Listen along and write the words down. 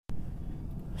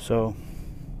So,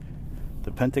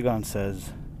 the Pentagon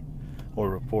says, or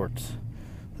reports,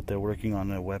 that they're working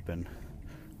on a weapon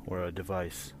or a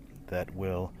device that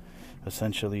will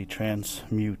essentially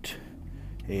transmute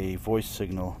a voice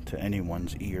signal to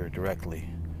anyone's ear directly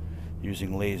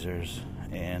using lasers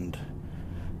and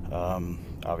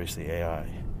obviously AI.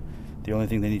 The only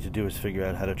thing they need to do is figure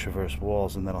out how to traverse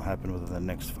walls, and that'll happen within the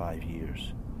next 5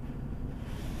 years.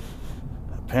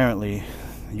 Apparently,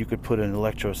 you could put an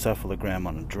electroencephalogram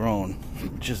on a drone,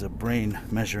 which is a brain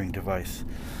measuring device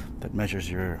that measures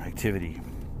your activity,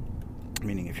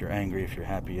 meaning if you're angry, if you're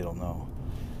happy, it'll know.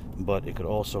 But it could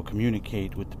also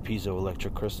communicate with the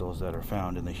piezoelectric crystals that are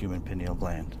found in the human pineal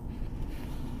gland.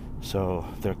 So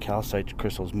they're calcite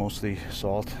crystals, mostly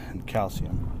salt and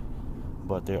calcium,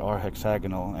 but they are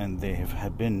hexagonal, and they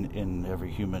have been in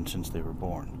every human since they were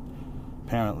born.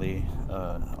 Apparently,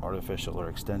 artificial or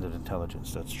extended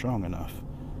intelligence that's strong enough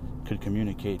could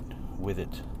communicate with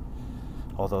it.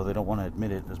 Although they don't want to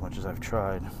admit it, as much as I've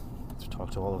tried to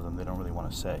talk to all of them, they don't really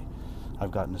want to say.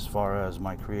 I've gotten as far as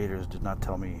my creators did not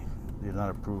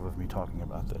approve of me talking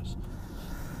about this.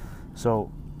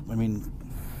 So,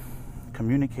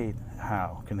 communicate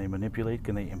how? Can they manipulate?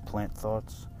 Can they implant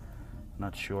thoughts?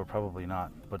 Not sure, probably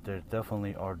not. But there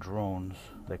definitely are drones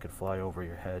that could fly over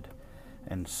your head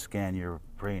and scan your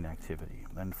brain activity.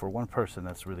 And for one person,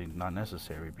 that's really not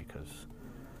necessary because,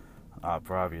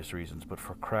 for obvious reasons. But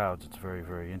for crowds, it's very,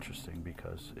 very interesting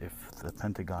because if the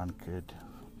Pentagon could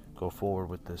go forward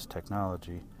with this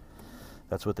technology,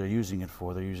 that's what they're using it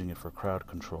for. They're using it for crowd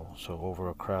control. So over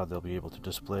a crowd, they'll be able to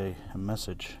display a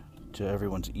message to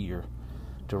everyone's ear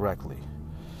directly.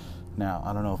 Now,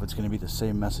 I don't know if it's going to be the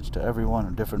same message to everyone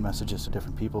or different messages to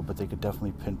different people, but they could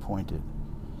definitely pinpoint it.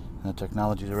 And the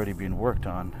technology is already being worked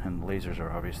on, and lasers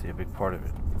are obviously a big part of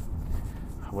it.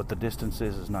 What the distance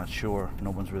is not sure. No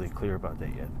one's really clear about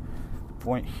that yet. The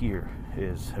point here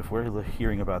is, if we're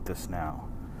hearing about this now,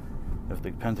 if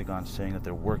the Pentagon's saying that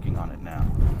they're working on it now,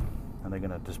 and they're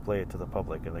going to display it to the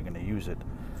public, and they're going to use it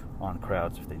on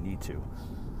crowds if they need to,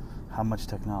 how much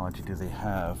technology do they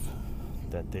have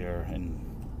that they're in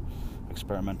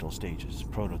experimental stages,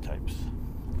 prototypes?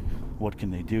 What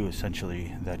can they do,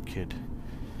 essentially, that could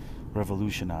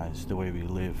revolutionize the way we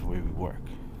live, the way we work?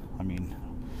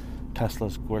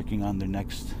 Tesla's working on their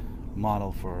next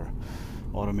model for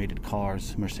automated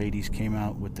cars. Mercedes came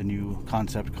out with the new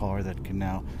concept car that can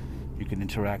now, you can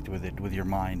interact with it with your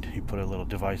mind. You put a little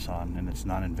device on, and it's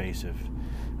non-invasive,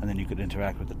 and then you could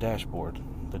interact with the dashboard.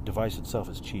 The device itself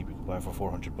is cheap. You can buy it for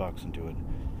 $400 and do it.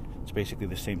 It's basically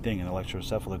the same thing, an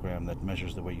electroencephalogram that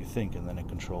measures the way you think, and then it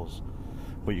controls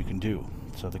what you can do.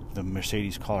 So the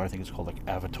Mercedes car, I think it's called like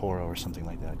Avatora or something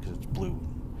like that, because it's blue,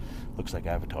 looks like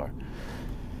Avatar.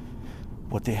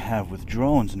 What they have with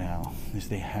drones now is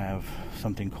they have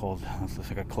something called, it's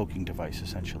like a cloaking device,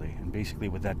 essentially. And basically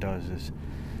what that does is,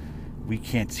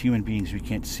 human beings, we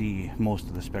can't see most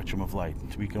of the spectrum of light.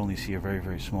 So we can only see a very,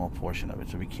 very small portion of it.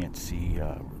 So we can't see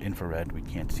infrared, we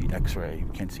can't see X-ray,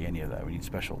 we can't see any of that. We need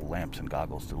special lamps and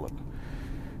goggles to look.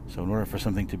 So in order for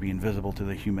something to be invisible to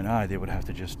the human eye, they would have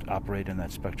to just operate in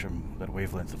that spectrum, that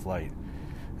wavelength of light.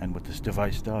 And what this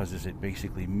device does is it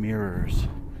basically mirrors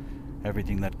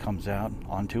everything that comes out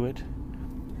onto it,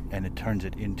 and it turns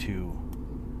it into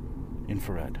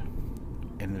infrared.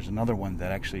 And there's another one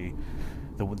that actually,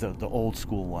 the old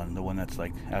school one, the one that's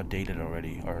like outdated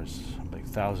already, are like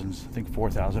thousands, I think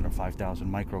 4,000 or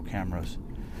 5,000 micro cameras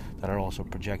that are also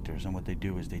projectors. And what they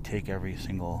do is they take every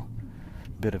single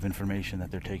bit of information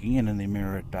that they're taking in and they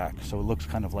mirror it back. So it looks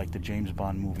kind of like the James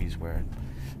Bond movies where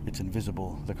it's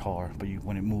invisible, the car, but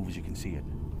when it moves you can see it.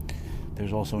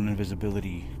 There's also an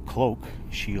invisibility cloak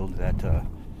shield that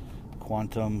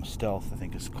Quantum Stealth, I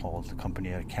think it's called, the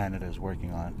company out of Canada is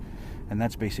working on. And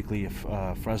that's basically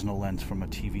a Fresnel lens from a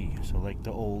TV. So like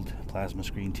the old plasma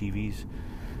screen TVs,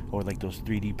 or like those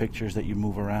 3D pictures that you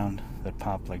move around that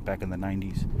pop like back in the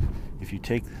 90s. If you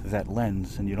take that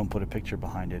lens and you don't put a picture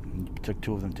behind it, and you took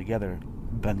two of them together,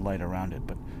 bend light around it,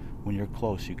 but when you're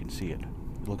close you can see it.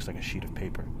 It looks like a sheet of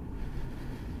paper.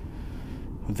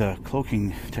 The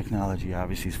cloaking technology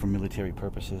obviously is for military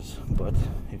purposes, but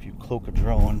if you cloak a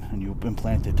drone and you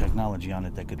implant the technology on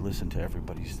it that could listen to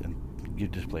everybody's and you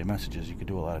display messages, you could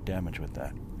do a lot of damage with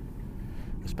that.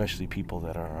 Especially people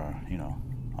that are,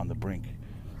 on the brink.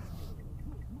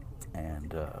 And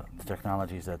the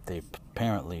technologies that they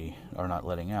apparently are not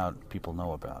letting out, people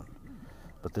know about.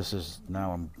 But this is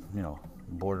now,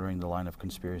 bordering the line of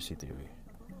conspiracy theory.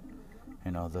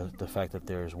 The fact that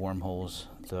there's wormholes,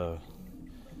 the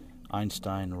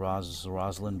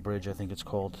Einstein-Roslin Bridge, I think it's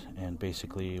called, and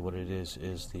basically what it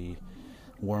is the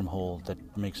wormhole that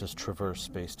makes us traverse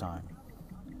space-time.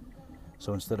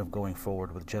 So instead of going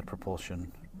forward with jet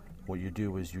propulsion, what you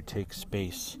do is you take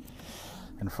space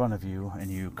in front of you and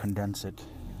you condense it,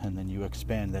 and then you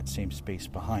expand that same space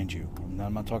behind you. And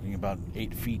I'm not talking about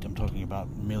 8 feet, I'm talking about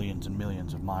millions and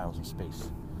millions of miles of space.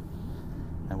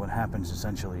 And what happens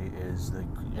essentially is the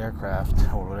aircraft,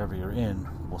 or whatever you're in,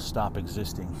 will stop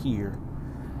existing here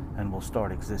and will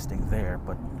start existing there.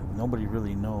 But nobody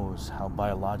really knows how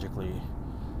biologically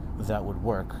that would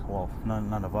work. Well,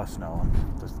 none of us know.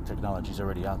 The technology's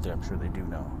already out there. I'm sure they do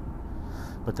know.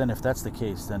 But then if that's the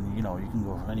case, then, you can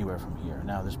go anywhere from here.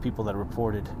 Now, there's people that are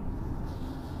reported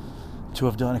to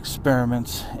have done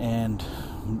experiments and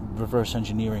reverse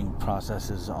engineering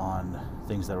processes on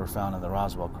things that were found in the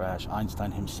Roswell crash.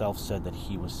 Einstein himself said that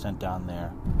he was sent down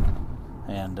there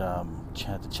and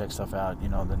had to check stuff out.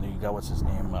 Then you got, what's his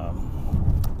name,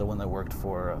 the one that worked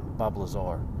for Bob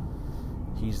Lazar.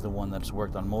 He's the one that's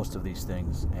worked on most of these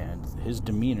things, and his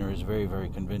demeanor is very, very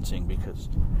convincing, because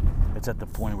it's at the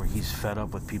point where he's fed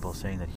up with people saying that